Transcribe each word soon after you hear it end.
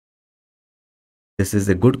This is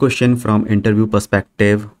a good question from interview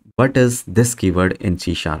perspective. What is this keyword in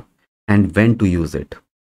C# and when to use it?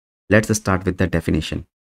 Let's start with the definition.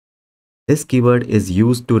 This keyword is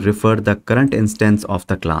used to refer the current instance of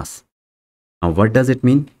the class. Now, what does it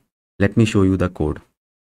mean? Let me show you the code.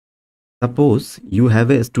 Suppose you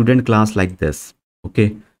have a student class like this.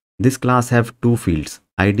 Okay, this class have two fields,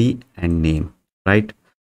 ID and name, right?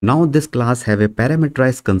 Now this class have a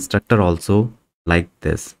parameterized constructor also like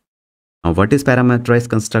this. Now what is parameterized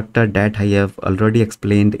constructor? That I have already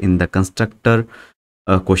explained in the constructor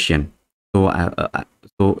question.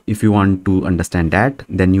 So if you want to understand that,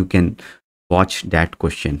 then you can watch that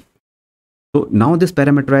question. So now this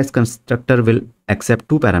parameterized constructor will accept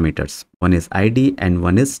two parameters. One is ID and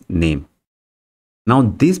one is name.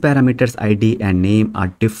 Now these parameters ID and name are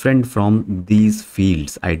different from these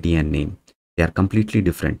fields ID and name. They are completely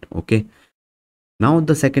different. Okay. Now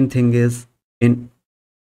the second thing is,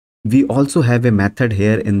 we also have a method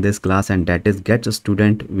here in this class, and that is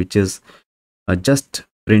getStudent, which is just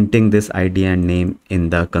printing this ID and name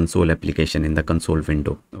in the console application, in the console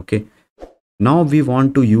window. Okay. Now we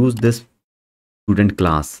want to use this student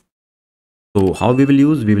class. So how we will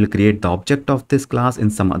use? We will create the object of this class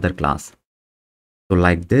in some other class. So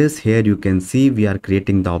like this, here you can see we are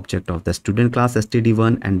creating the object of the student class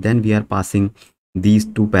std1, and then we are passing these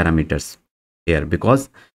two parameters here,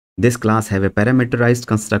 because this class have a parameterized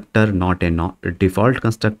constructor, not a default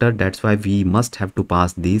constructor. That's why we must have to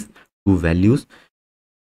pass these two values.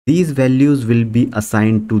 These values will be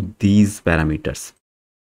assigned to these parameters,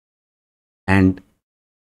 and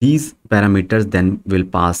these parameters then will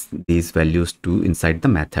pass these values to inside the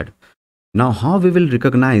method. Now how we will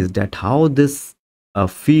recognize that how this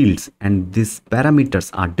fields and these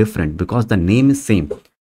parameters are different, because the name is same.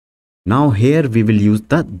 Now here we will use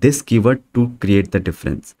the this keyword to create the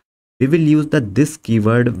difference. We will use the this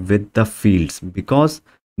keyword with the fields, because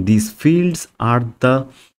these fields are the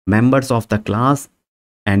members of the class,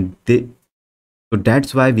 and so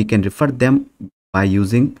that's why we can refer them by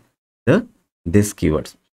using the this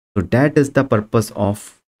keywords. So that is the purpose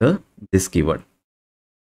of the this keyword.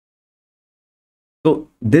 So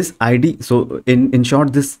this ID, so in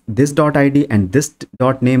short, this dot ID and this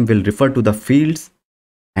dot name will refer to the fields,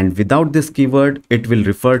 and without this keyword it will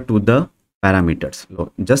refer to the parameters.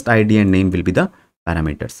 So just ID and name will be the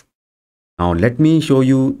parameters. Now let me show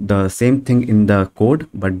you the same thing in the code,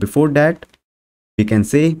 but before that we can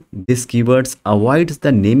say this keywords avoids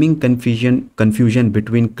the naming confusion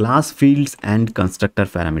between class fields and constructor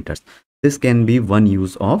parameters. This can be one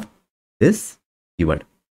use of this keyword.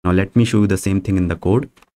 Now let me show you the same thing in the code.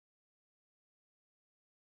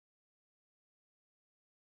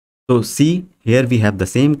 So see, here we have the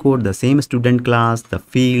same code, the same student class, the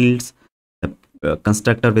fields, the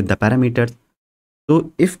constructor with the parameters.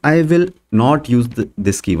 So if I will not use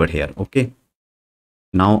this keyword here, okay,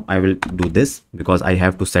 now I will do this, because I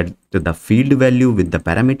have to set the field value with the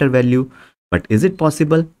parameter value. But is it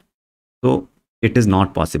possible? So it is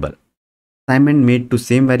not possible. Assignment made to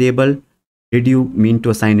same variable. Did you mean to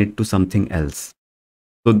assign it to something else?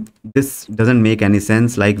 So this doesn't make any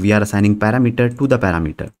sense, like we are assigning parameter to the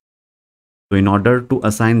parameter. So in order to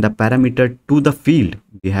assign the parameter to the field,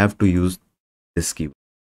 we have to use this keyword.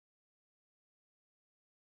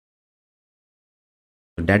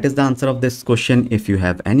 So that is the answer of this question. If you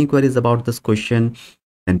have any queries about this question,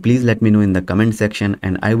 then please let me know in the comment section,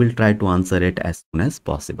 and I will try to answer it as soon as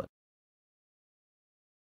possible.